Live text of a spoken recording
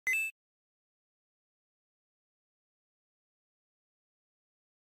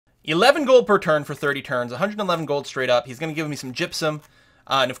11 gold per turn for 30 turns, 111 gold straight up. He's going to give me some gypsum.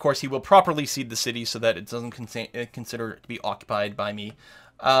 And of course, he will properly seed the city so that it doesn't consider it to be occupied by me.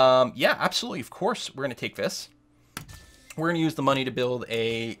 Yeah, absolutely. Of course, we're going to take this. We're going to use the money to build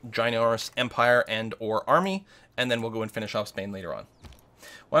a ginormous empire and or army. And then we'll go and finish off Spain later on.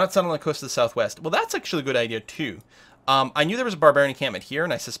 Why not settle on the coast of the southwest? Well, that's actually a good idea, too. I knew there was a barbarian encampment here,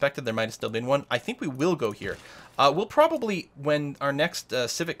 and I suspected there might have still been one. I think we will go here. We'll probably, when our next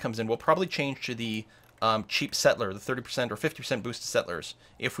civic comes in, we'll probably change to the cheap settler, the 30% or 50% boost to settlers,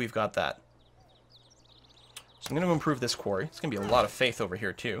 if we've got that. So I'm going to improve this quarry. It's going to be a lot of faith over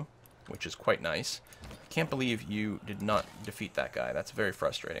here, too, which is quite nice. I can't believe you did not defeat that guy. That's very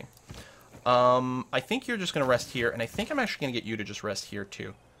frustrating. I think you're just going to rest here, and I think I'm actually going to get you to just rest here,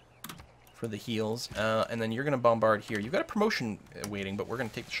 too, for the heals. And then you're going to bombard here. You've got a promotion waiting, but we're going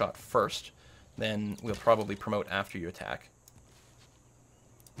to take the shot first. Then we'll probably promote after you attack.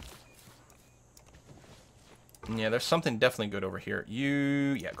 Yeah, there's something definitely good over here.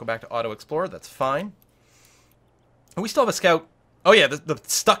 Yeah, go back to Auto Explorer. That's fine. And we still have a scout. Oh, yeah, the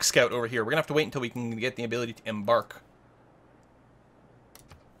stuck scout over here. We're going to have to wait until we can get the ability to embark.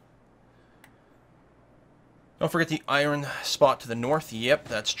 Don't forget the iron spot to the north. Yep,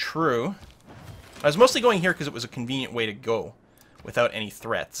 that's true. I was mostly going here because it was a convenient way to go without any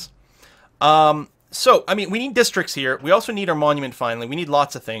threats. So, I mean, we need districts here. We also need our monument finally. We need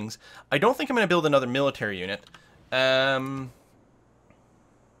lots of things. I don't think I'm going to build another military unit. You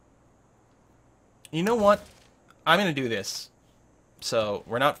know what? I'm going to do this. So,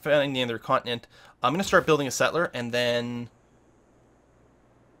 we're not finding the other continent. I'm going to start building a settler, and then...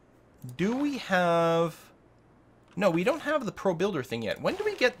 Do we have... No, we don't have the pro builder thing yet. When do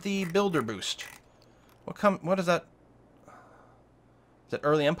we get the builder boost? What is that? Is that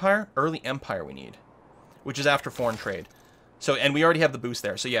early empire? Early empire we need, which is after foreign trade. So, and we already have the boost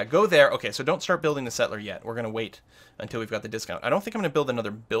there. So yeah, go there. Okay, so don't start building the settler yet. We're going to wait until we've got the discount. I don't think I'm going to build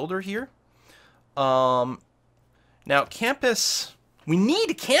another builder here. Now, campus... We need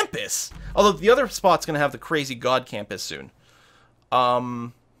a campus! Although the other spot's going to have the crazy god campus soon.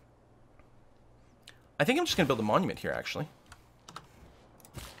 I think I'm just going to build a monument here, actually.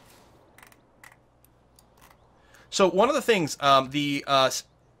 So one of the things, the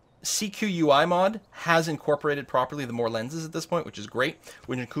CQUI mod has incorporated properly the more lenses at this point, which is great,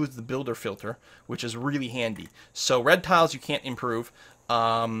 which includes the builder filter, which is really handy. So red tiles you can't improve.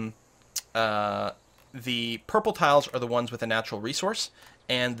 The purple tiles are the ones with a natural resource,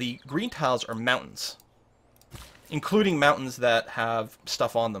 and the green tiles are mountains, including mountains that have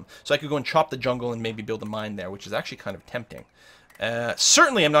stuff on them. So I could go and chop the jungle and maybe build a mine there, which is actually kind of tempting.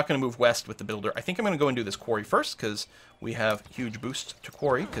 Certainly I'm not going to move west with the builder. I think I'm going to go and do this quarry first, because we have huge boost to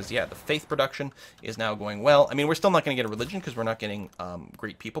quarry, because, yeah, the faith production is now going well. I mean, we're still not going to get a religion, because we're not getting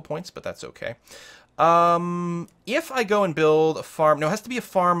great people points, but that's okay. If I go and build a farm... No, it has to be a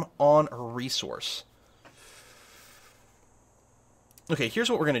farm on a resource. Okay, here's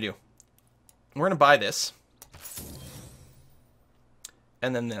what we're going to do. We're going to buy this.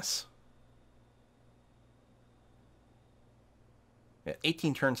 And then this. Yeah,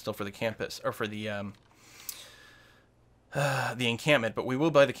 18 turns still for the campus, or for the encampment, but we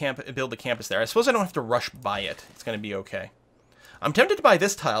will buy the build the campus there. I suppose I don't have to rush buy it. It's going to be okay. I'm tempted to buy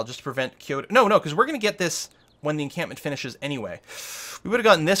this tile just to prevent Kyoto. No, because we're going to get this when the encampment finishes anyway. We would have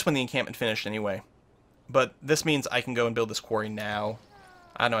gotten this when the encampment finished anyway. But this means I can go and build this quarry now.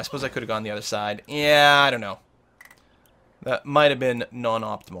 I don't know, I suppose I could have gone the other side. Yeah, I don't know. That might have been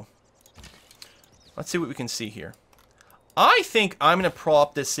non-optimal. Let's see what we can see here. I think I'm going to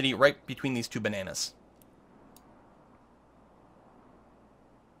prop this city right between these two bananas.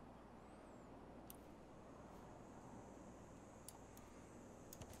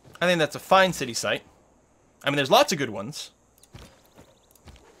 I think that's a fine city site. I mean, there's lots of good ones.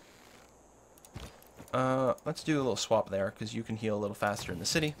 Let's do a little swap there, because you can heal a little faster in the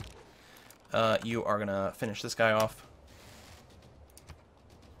city. You are going to finish this guy off.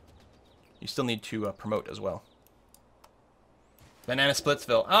 You still need to promote as well. Banana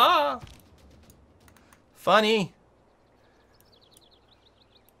Splitsville. Ah! Funny!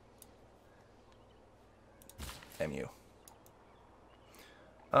 MU.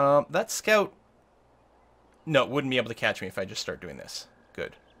 That scout... No, it wouldn't be able to catch me if I just start doing this.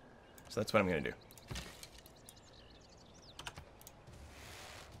 Good. So that's what I'm going to do.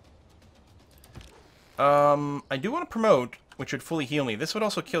 I do want to promote, which would fully heal me. This would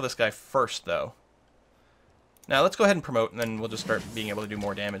also kill this guy first, though. Now, let's go ahead and promote, and then we'll just start being able to do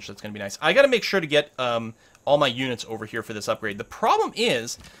more damage. That's going to be nice. I got to make sure to get all my units over here for this upgrade. The problem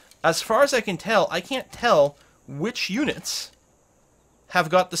is, as far as I can tell, I can't tell which units have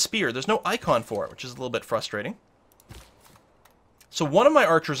got the spear. There's no icon for it, which is a little bit frustrating. So one of my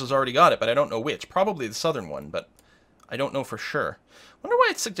archers has already got it, but I don't know which. Probably the southern one, but I don't know for sure. Wonder why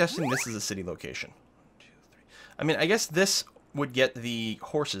it's suggesting this is a city location. 1, 2, 3. I mean, I guess this would get the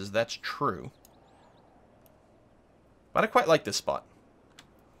horses. That's true. But I quite like this spot.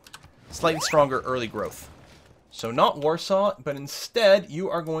 Slightly stronger early growth. So not Warsaw, but instead you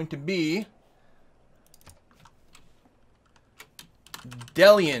are going to be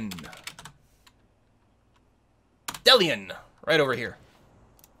Delian. Delian, right over here.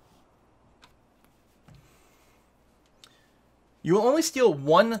 You will only steal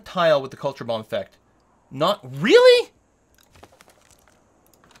 1 tile with the culture bomb effect. Not really?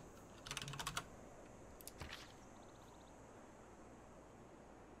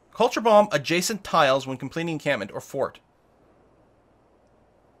 Culture bomb adjacent tiles when completing encampment or fort.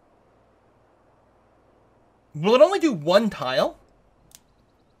 Will it only do 1 tile?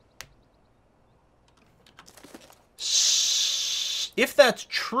 If that's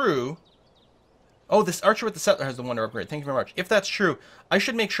true... Oh, this archer with the settler has the wonder upgrade. Thank you very much. If that's true, I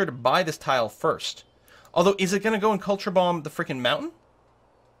should make sure to buy this tile first. Although, is it going to go and culture bomb the freaking mountain?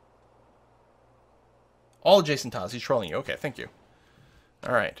 All adjacent tiles. He's trolling you. Okay, thank you.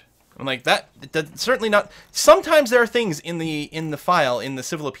 Alright. I'm like, that's certainly not... Sometimes there are things in the file, in the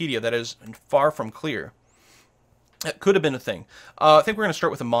Civilopedia, that is far from clear. That could have been a thing. I think we're going to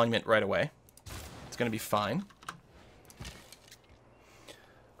start with a monument right away. It's going to be fine.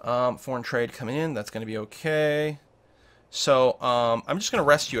 Foreign trade coming in. That's going to be okay. So, I'm just going to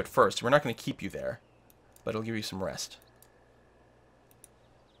rest you at first. We're not going to keep you there, but it'll give you some rest.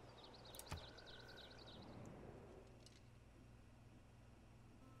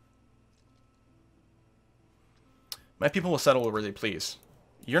 My people will settle where they please.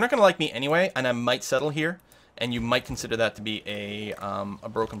 You're not going to like me anyway, and I might settle here, and you might consider that to be a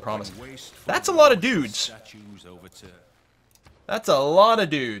broken promise. That's a lot of dudes. That's a lot of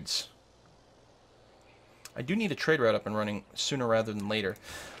dudes. I do need a trade route up and running sooner rather than later.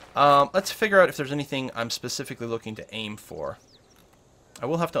 Let's figure out if there's anything I'm specifically looking to aim for. I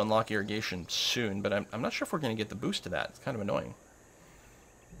will have to unlock irrigation soon, but I'm not sure if we're going to get the boost to that. It's kind of annoying.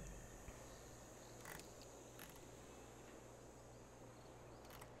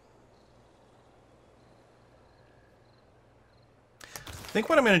 I think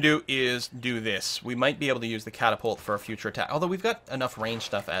what I'm going to do is do this. We might be able to use the catapult for a future attack. Although we've got enough range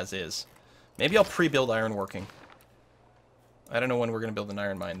stuff as is. Maybe I'll pre-build iron working. I don't know when we're going to build an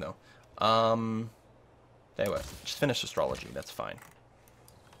iron mine, though. Tell you what, just finish astrology. That's fine.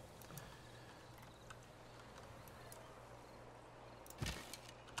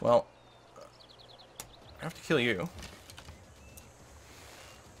 Well, I have to kill you.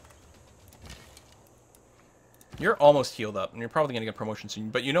 You're almost healed up, and you're probably going to get promotion soon.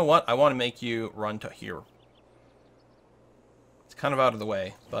 But you know what? I want to make you run to here. It's kind of out of the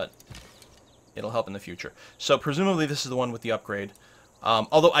way, but it'll help in the future. So presumably this is the one with the upgrade.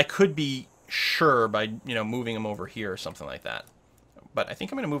 Although I could be sure by, you know, moving him over here or something like that. But I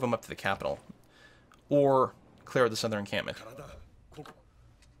think I'm going to move him up to the capital. Or clear the southern encampment.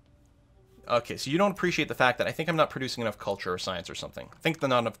 Okay, so you don't appreciate the fact that I think I'm not producing enough culture or science or something. I think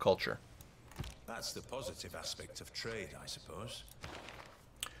not enough culture. That's the positive aspect of trade, I suppose.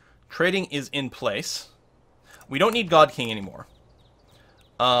 Trading is in place. We don't need God King anymore.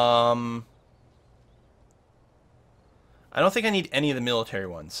 I don't think I need any of the military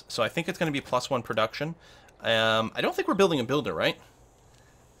ones. So I think it's going to be +1 production. I don't think we're building a builder, right?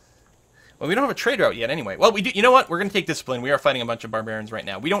 Well, we don't have a trade route yet anyway. Well, we do. You know what? We're going to take discipline. We are fighting a bunch of barbarians right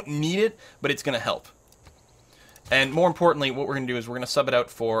now. We don't need it, but it's going to help. And more importantly, what we're going to do is we're going to sub it out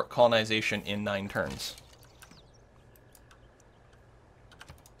for colonization in 9 turns.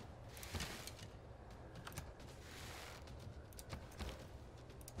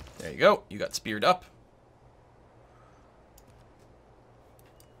 There you go. You got speared up.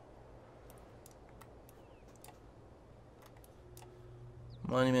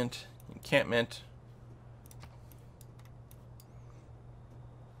 Monument, encampment.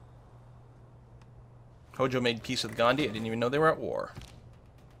 Hojo made peace with Gandhi. I didn't even know they were at war.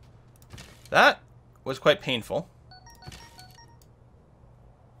 That was quite painful.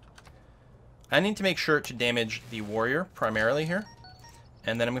 I need to make sure to damage the warrior primarily here.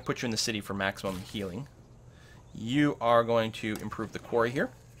 And then I'm going to put you in the city for maximum healing. You are going to improve the quarry here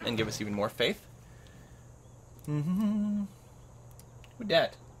and give us even more faith. Who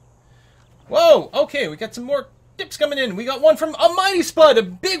dat? Whoa! Okay, we got some more tips coming in. We got one from a Mighty Spud, a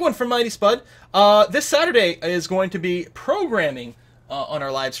big one from Mighty Spud. This Saturday is going to be programming on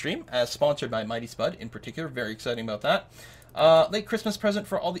our live stream, as sponsored by Mighty Spud in particular. Very exciting about that. Late Christmas present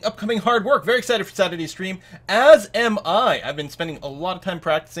for all the upcoming hard work. Very excited for Saturday's stream, as am I. I've been spending a lot of time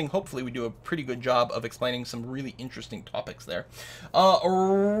practicing. Hopefully we do a pretty good job of explaining some really interesting topics there.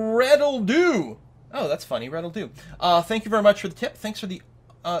 Reddle-do. Oh, that's funny, Reddle-do. Thank you very much for the tip.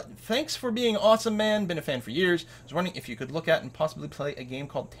 Thanks for being awesome, man. Been a fan for years. I was wondering if you could look at and possibly play a game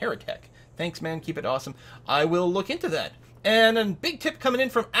called Terratech. Thanks, man. Keep it awesome. I will look into that. And a big tip coming in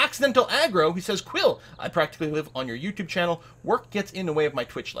from Accidental Aggro. He says, Quill, I practically live on your YouTube channel. Work gets in the way of my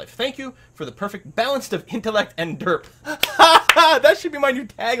Twitch life. Thank you for the perfect balance of intellect and derp. That should be my new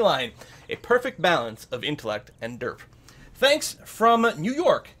tagline. A perfect balance of intellect and derp. Thanks from New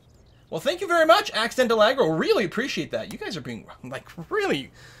York. Well, thank you very much, Accidental Aggro. Really appreciate that. You guys are being, like, really,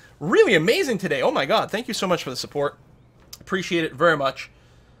 really amazing today. Oh, my God. Thank you so much for the support. Appreciate it very much.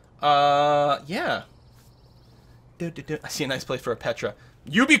 Yeah. I see a nice place for a Petra.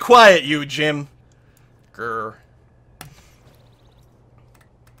 You be quiet, you, Jim. Grr.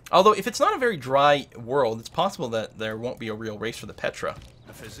 Although, if it's not a very dry world, it's possible that there won't be a real race for the Petra.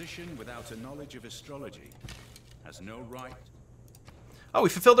 A physician without a knowledge of astrology has no right. Oh, we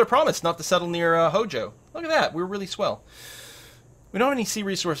fulfilled our promise not to settle near Hojo. Look at that. We're really swell. We don't have any sea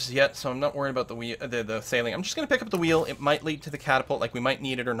resources yet, so I'm not worried about the sailing. I'm just going to pick up the wheel. It might lead to the catapult. Like, we might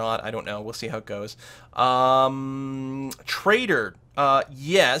need it or not. I don't know. We'll see how it goes. Trader.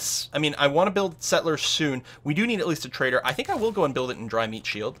 Yes. I mean, I want to build settlers soon. We do need at least a trader. I think I will go and build it in Dry Meat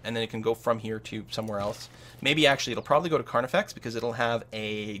Shield, and then it can go from here to somewhere else. Maybe, actually, it'll probably go to Carnifex because it'll have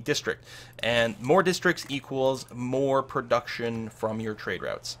a district. And more districts equals more production from your trade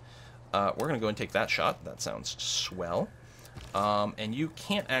routes. We're going to go and take that shot. That sounds swell. And you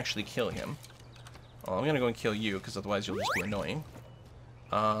can't actually kill him. Well, I'm going to go and kill you, because otherwise you'll just be annoying.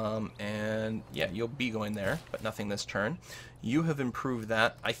 And, yeah, you'll be going there, but nothing this turn. You have improved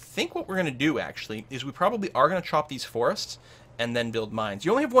that. I think what we're going to do, actually, is we probably are going to chop these forests and then build mines.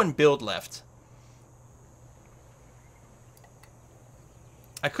 You only have one build left.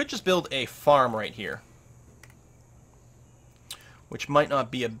 I could just build a farm right here, which might not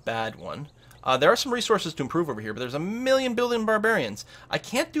be a bad one. There are some resources to improve over here, but there's a million building barbarians. I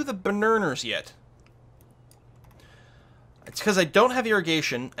can't do the Bernerners yet. It's because I don't have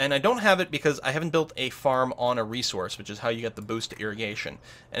irrigation, and I don't have it because I haven't built a farm on a resource, which is how you get the boost to irrigation.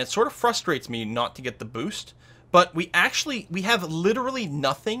 And it sort of frustrates me not to get the boost, but we have literally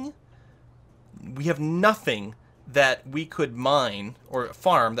nothing. We have nothing that we could mine or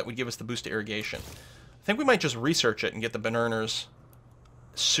farm that would give us the boost to irrigation. I think we might just research it and get the Bernerners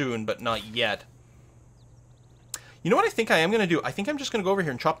soon, but not yet. You know what I think I am going to do? I think I'm just going to go over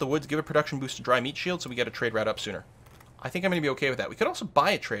here and chop the woods, give a production boost to Dry Meat Shield so we get a trade route up sooner. I think I'm going to be okay with that. We could also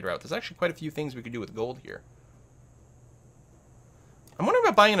buy a trade route. There's actually quite a few things we could do with gold here. I'm wondering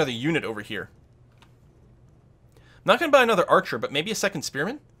about buying another unit over here. I'm not going to buy another archer, but maybe a second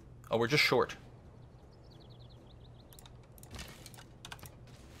spearman? Oh, we're just short.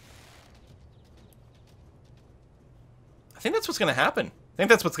 I think that's what's going to happen. I think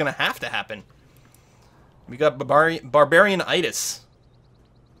that's what's going to have to happen. We got Barbarian-itis.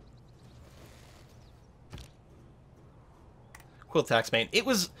 Quill Taxmane. It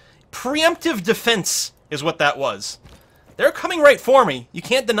was preemptive defense is what that was. They're coming right for me. You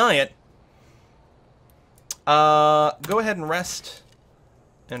can't deny it. Go ahead and rest.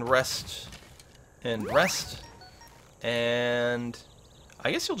 And rest. And rest. And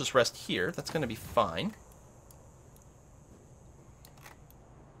I guess you'll just rest here. That's going to be fine.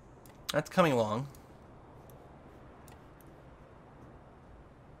 That's coming along.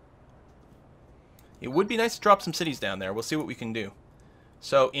 It would be nice to drop some cities down there. We'll see what we can do.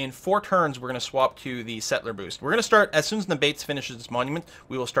 So in 4 turns, we're going to swap to the settler boost. We're going to start, as soon as Nabates finishes this monument,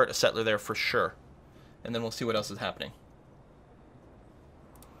 we will start a settler there for sure. And then we'll see what else is happening.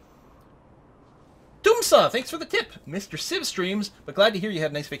 Doomsa, thanks for the tip. Mr. Civ streams, but glad to hear you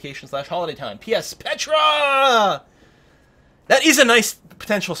had a nice vacation/holiday time. P.S. Petra! That is a nice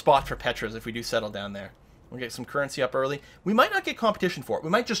potential spot for Petras if we do settle down there. We'll get some currency up early. We might not get competition for it. We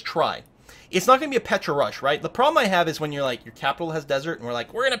might just try. It's not going to be a Petra rush, right? The problem I have is when you're like, your capital has desert, and we're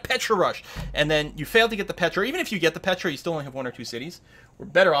like, we're in a Petra rush. And then you fail to get the Petra. Even if you get the Petra, you still only have 1 or 2 cities. We're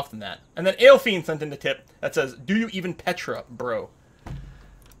better off than that. And then Aelfiend sent in the tip that says, do you even Petra, bro?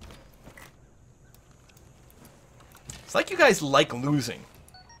 It's like you guys like losing.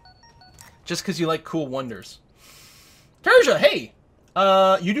 Just because you like cool wonders. Terja, hey!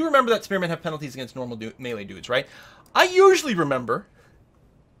 You do remember that spearmen have penalties against normal melee dudes, right? I usually remember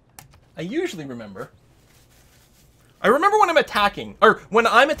I remember when I'm attacking, or when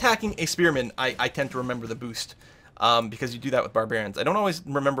I'm attacking a spearman, I tend to remember the boost, because you do that with barbarians. I don't always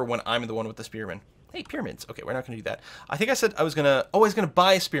remember when I'm the one with the spearman. Hey, pyramids. Okay, we're not going to do that. I think I said I was going to... Oh, I was going to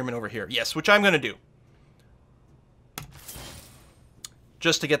buy a spearman over here. Yes, which I'm going to do.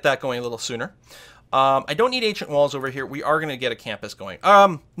 Just to get that going a little sooner. I don't need ancient walls over here. We are going to get a campus going.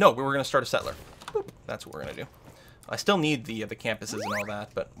 No, we're going to start a settler. Boop. That's what we're going to do. I still need the campuses and all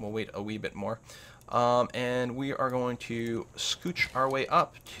that, but we'll wait a wee bit more. And we are going to scooch our way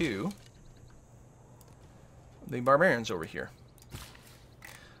up to the barbarians over here.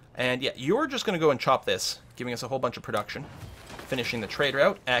 And yeah, you're just going to go and chop this, giving us a whole bunch of production. Finishing the trade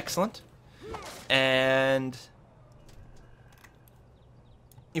route. Excellent. And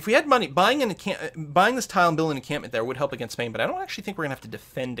if we had money, buying this tile and building an encampment there would help against Spain, but I don't actually think we're going to have to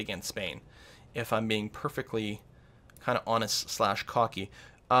defend against Spain, if I'm being perfectly kind of honest / cocky.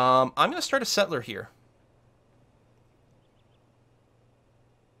 I'm going to start a settler here.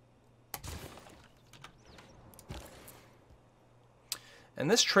 And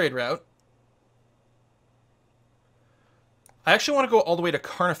this trade route, I actually want to go all the way to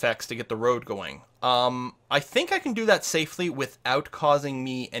Carnifex to get the road going. I think I can do that safely without causing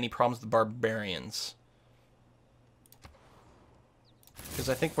me any problems with the barbarians. Because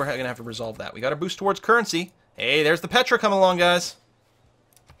I think we're going to have to resolve that. We got to boost towards currency. Hey, there's the Petra coming along, guys.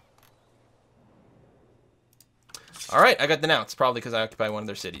 All right, I got denounced. Probably because I occupy one of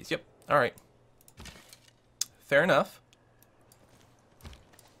their cities. Yep. All right. Fair enough.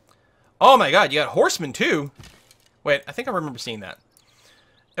 Oh my god, you got horsemen too? Wait, I think I remember seeing that.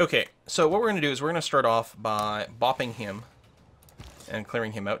 Okay, so what we're going to do is we're going to start off by bopping him and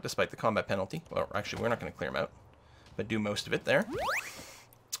clearing him out despite the combat penalty. Well, actually, we're not going to clear him out, but do most of it there.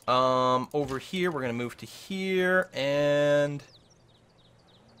 Over here, we're going to move to here, and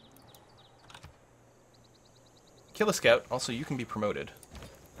kill a scout. Also, you can be promoted,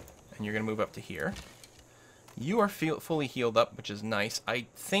 and you're going to move up to here. You are fully healed up, which is nice. I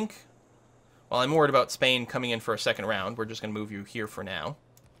think... Well, I'm worried about Spain coming in for a second round. We're just going to move you here for now.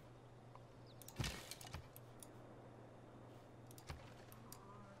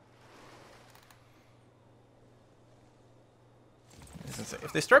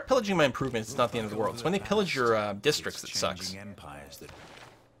 If they start pillaging my improvements, it's not the end of the world. It's when they pillage your districts that sucks.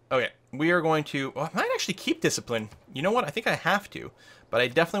 Okay, we are going to... Well, I might actually keep discipline. You know what? I think I have to. But I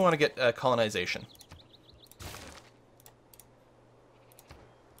definitely want to get colonization.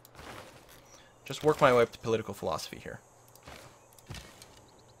 Just work my way up to political philosophy here.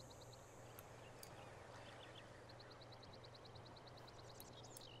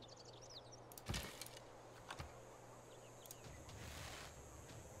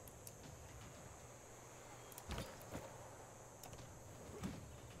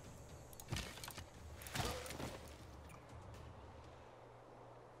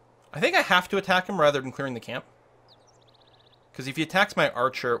 I think I have to attack him rather than clearing the camp. Because if he attacks my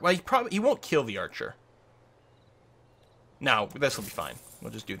archer... Well, he won't kill the archer. No, this will be fine.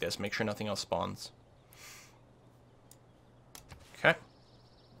 We'll just do this. Make sure nothing else spawns. Okay.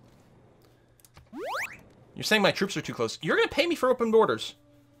 You're saying my troops are too close. You're going to pay me for open borders.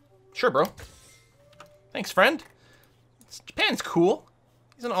 Sure, bro. Thanks, friend. Japan's cool.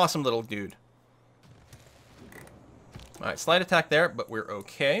 He's an awesome little dude. Alright, slight attack there, but we're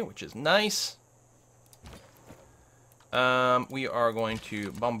okay, which is nice. We are going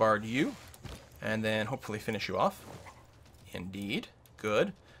to bombard you, and then hopefully finish you off. Indeed.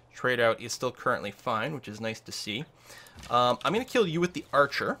 Good. Trade out is still currently fine, which is nice to see. I'm going to kill you with the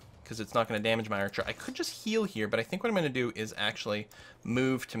archer, because it's not going to damage my archer. I could just heal here, but I think what I'm going to do is actually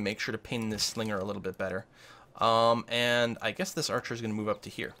move to make sure to pin this slinger a little bit better. And I guess this archer is going to move up to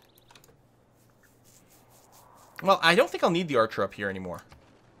here. Well, I don't think I'll need the archer up here anymore,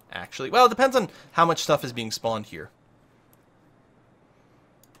 actually. Well, it depends on how much stuff is being spawned here.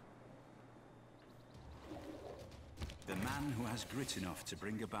 The man who has grit enough to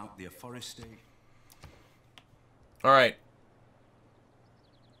bring about the afforestation. All right.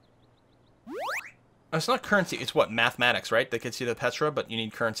 It's not currency. It's what? Mathematics, right? That gets you the Petra, but you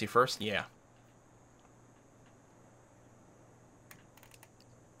need currency first? Yeah.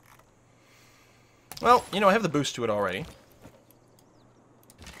 Well, you know, I have the boost to it already.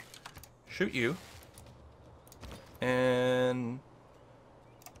 Shoot you. And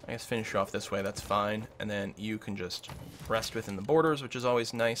I guess finish you off this way, that's fine. And then you can just rest within the borders, which is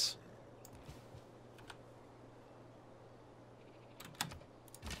always nice.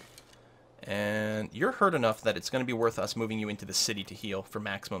 And you're hurt enough that it's going to be worth us moving you into the city to heal for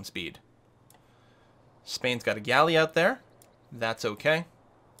maximum speed. Spain's got a galley out there. That's okay.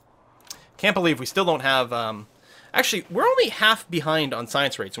 Can't believe we still don't have... Actually, we're only half behind on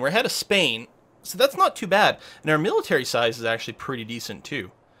science rates, and we're ahead of Spain, so that's not too bad. And our military size is actually pretty decent, too.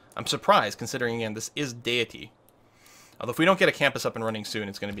 I'm surprised, considering, again, this is deity. Although if we don't get a campus up and running soon,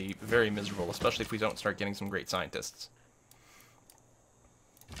 it's going to be very miserable, especially if we don't start getting some great scientists.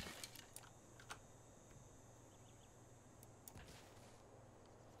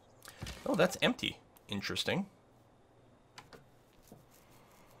 Oh, that's empty. Interesting.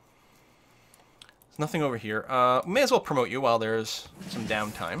 There's nothing over here. May as well promote you while there's some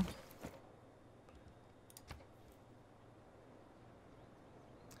downtime.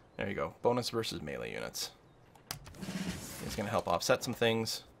 There you go. Bonus versus melee units. It's going to help offset some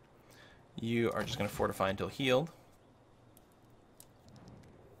things. You are just going to fortify until healed.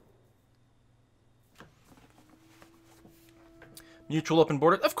 Mutual open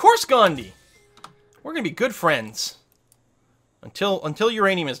border. Of course, Gandhi! We're going to be good friends. Until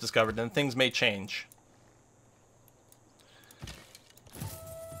uranium is discovered, then things may change.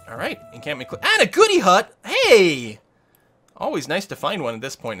 Alright, encampment. And a goodie hut! Hey! Always nice to find one at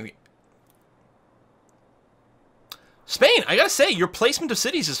this point. Spain, I gotta say, your placement of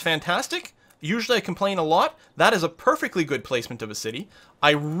cities is fantastic. Usually I complain a lot. That is a perfectly good placement of a city.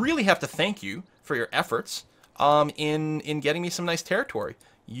 I really have to thank you for your efforts in getting me some nice territory.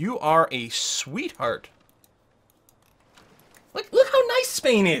 You are a sweetheart. Look how nice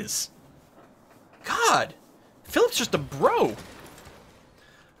Spain is. God, Philip's just a bro.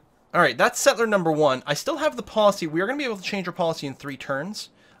 All right, that's settler number 1. I still have the policy. We are going to be able to change our policy in 3 turns.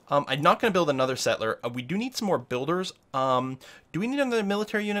 I'm not going to build another settler. We do need some more builders. Do we need another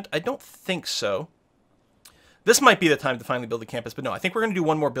military unit? I don't think so. This might be the time to finally build a campus, but no, I think we're going to do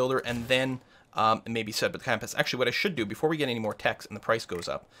one more builder and then maybe set up the campus. Actually, what I should do before we get any more techs and the price goes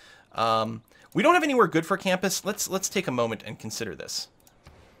up, we don't have anywhere good for campus. Let's take a moment and consider this.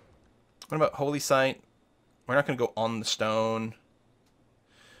 What about holy site? We're not going to go on the stone.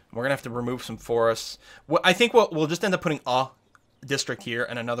 We're going to have to remove some forests. Well, I think we'll just end up putting a district here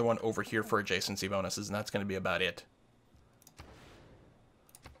and another one over here for adjacency bonuses, and that's going to be about it.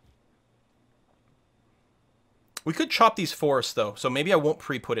 We could chop these forests, though, so maybe I won't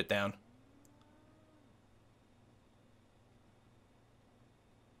pre-put it down.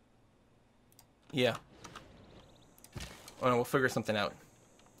 Yeah. Oh, no, we'll figure something out.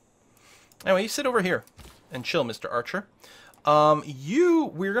 Anyway, you sit over here and chill, Mr. Archer.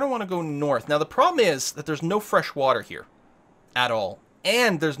 We're going to want to go north. Now, the problem is that there's no fresh water here at all.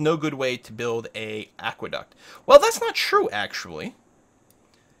 And there's no good way to build a aqueduct. Well, that's not true, actually.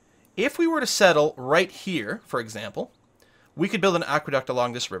 If we were to settle right here, for example, we could build an aqueduct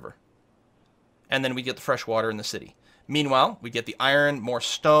along this river. And then we get the fresh water in the city. Meanwhile, we get the iron, more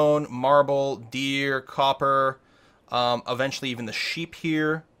stone, marble, deer, copper. Eventually, even the sheep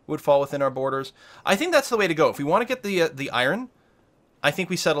here would fall within our borders. I think that's the way to go. If we want to get the iron, I think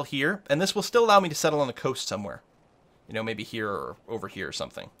we settle here. And this will still allow me to settle on the coast somewhere. You know, maybe here or over here or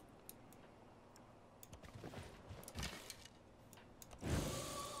something.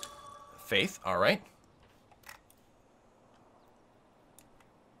 Faith, all right.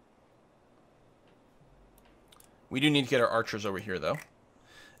 We do need to get our archers over here, though.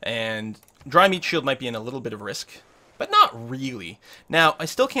 And dry meat shield might be in a little bit of risk, but not really. Now, I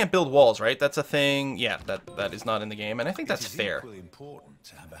still can't build walls, right? That's a thing. Yeah, that is not in the game, and I think that's fair. It is equally important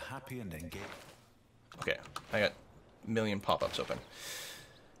to have a happy and engaged. Okay, I got a million pop-ups open.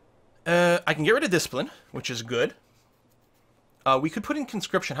 I can get rid of discipline, which is good. We could put in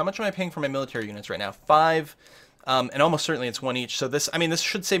conscription. How much am I paying for my military units right now? 5, and almost certainly it's 1 each. So this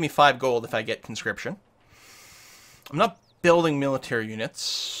should save me 5 gold if I get conscription. I'm not building military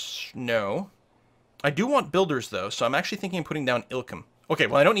units. No. I do want builders, though, so I'm actually thinking of putting down Ilkham. Okay,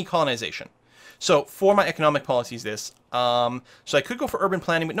 well, I don't need colonization. So for my economic policies, this. So I could go for urban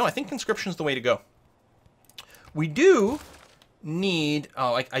planning, but no, I think conscription is the way to go. We do need...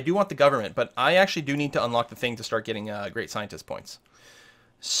 Oh, I do want the government, but I actually do need to unlock the thing to start getting great scientist points.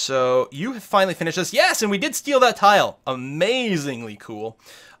 So you have finally finished this. Yes, and we did steal that tile. Amazingly cool.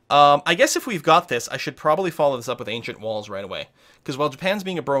 I guess if we've got this, I should probably follow this up with ancient walls right away. Because while Japan's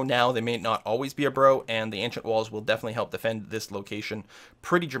being a bro now, they may not always be a bro, and the ancient walls will definitely help defend this location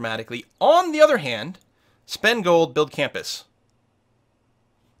pretty dramatically. On the other hand, spend gold, build campus.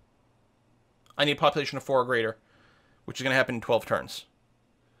 I need a population of 4 or greater, which is going to happen in 12 turns.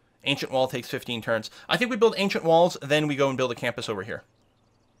 Ancient wall takes 15 turns. I think we build ancient walls, then we go and build a campus over here.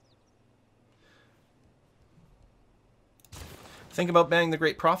 Think about banning the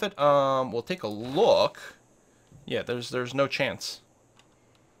Great Prophet. We'll take a look. Yeah, there's no chance.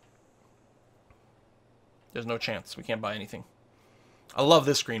 There's no chance. We can't buy anything. I love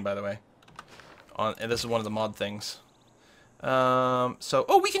this screen, by the way. And this is one of the mod things.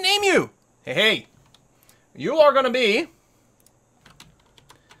 Oh, we can name you! Hey, hey! You are going to be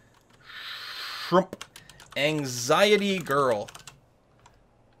shrimp. Anxiety Girl.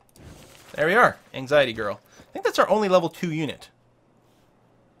 There we are. Anxiety Girl. I think that's our only level 2 unit.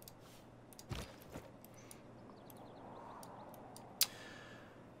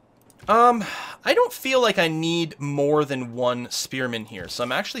 I don't feel like I need more than one spearman here, so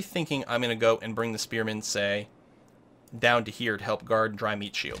I'm actually thinking I'm going to go and bring the spearman, say, down to here to help guard Dry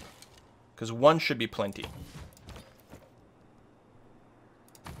Meat Shield. Because one should be plenty.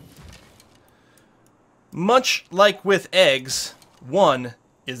 Much like with eggs, one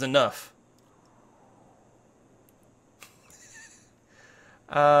is enough.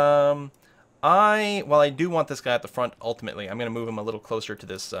 While I do want this guy at the front, ultimately, I'm going to move him a little closer to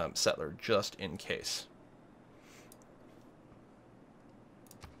this settler, just in case.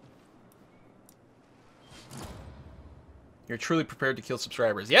 You're truly prepared to kill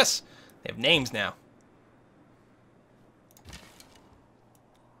subscribers. Yes! They have names now.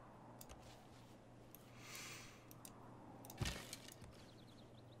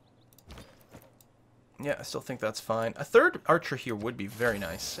 Yeah, I still think that's fine. A third archer here would be very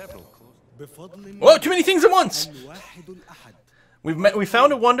nice. Whoa, too many things at once! We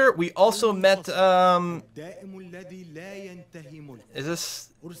found a wonder. We also met, is this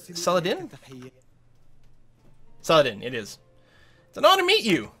Saladin? Saladin, it is. It's an honor to meet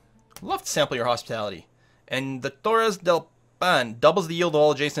you. Love to sample your hospitality. And the Torres del Pan doubles the yield of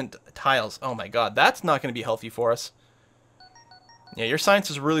all adjacent tiles. Oh my god, that's not going to be healthy for us. Yeah, your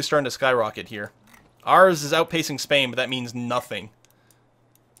science is really starting to skyrocket here. Ours is outpacing Spain, but that means nothing.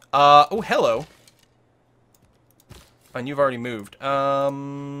 Oh, hello. And you've already moved. That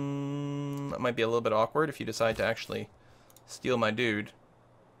might be a little bit awkward if you decide to actually steal my dude.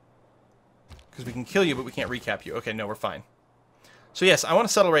 Because we can kill you, but we can't recap you. Okay, no, we're fine. So yes, I want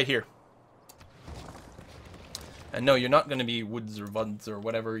to settle right here. And no, you're not going to be Woods or Vuds or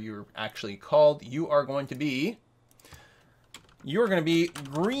whatever you're actually called. You are going to be... You're going to be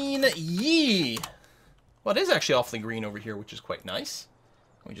Green Yee. Well, it is actually awfully green over here, which is quite nice.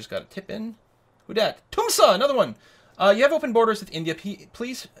 We just got a tip in. Who dat? Tumsa, another one. You have open borders with India.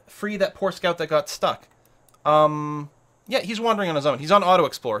 Please free that poor scout that got stuck. Yeah, he's wandering on his own. He's on auto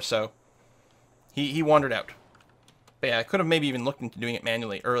explore, so he wandered out. But yeah, I could have maybe even looked into doing it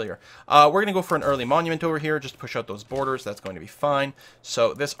manually earlier. We're going to go for an early monument over here, just to push out those borders. That's going to be fine.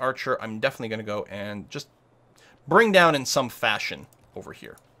 So this archer, I'm definitely going to go and just bring down in some fashion over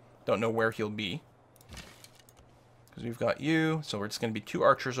here. Don't know where he'll be. Because we've got you, so we're just going to be 2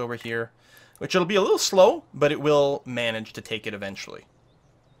 archers over here. Which it'll be a little slow, but it will manage to take it eventually.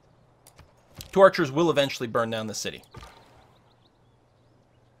 2 archers will eventually burn down the city.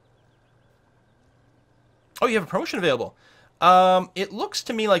 Oh, you have a promotion available. It looks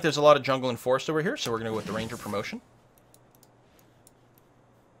to me like there's a lot of jungle and forest over here, so we're going to go with the ranger promotion.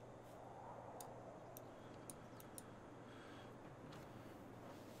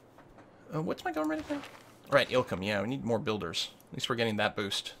 What's my government again? Right, Ilkham, yeah, we need more builders. At least we're getting that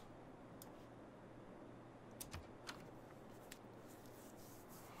boost.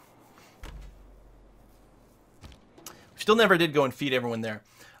 Still never did go and feed everyone there.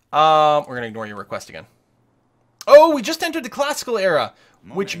 We're going to ignore your request again. Oh, we just entered the classical era,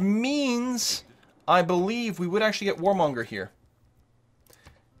 which means I believe we would actually get Warmonger here.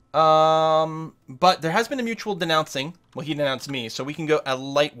 But there has been a mutual denouncing. Well, he denounced me, so we can go a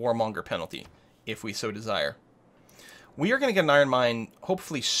light Warmonger penalty, if we so desire. We are going to get an iron mine,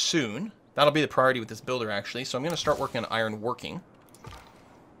 hopefully soon. That'll be the priority with this builder, actually. So I'm going to start working on iron working.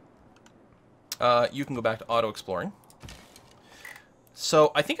 You can go back to auto-exploring.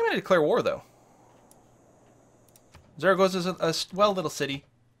 So I think I'm going to declare war, though. Zaragoza is a swell little city.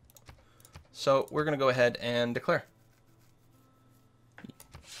 So we're going to go ahead and declare.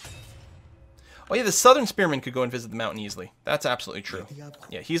 Oh yeah, the southern spearman could go and visit the mountain easily. That's absolutely true.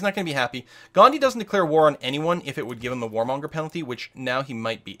 Yeah, he's not going to be happy. Gandhi doesn't declare war on anyone if it would give him the warmonger penalty, which now he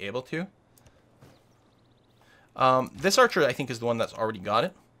might be able to. This archer, I think, is the one that's already got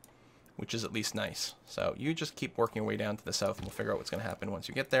it, which is at least nice. So you just keep working your way down to the south, and we'll figure out what's going to happen once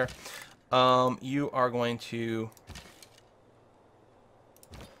you get there. You are going to...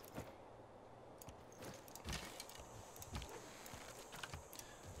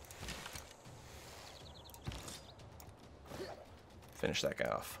 finish that guy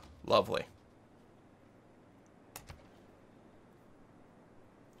off. Lovely.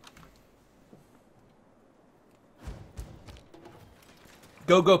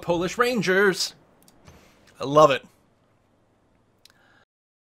 Go, go, Polish Rangers! I love it.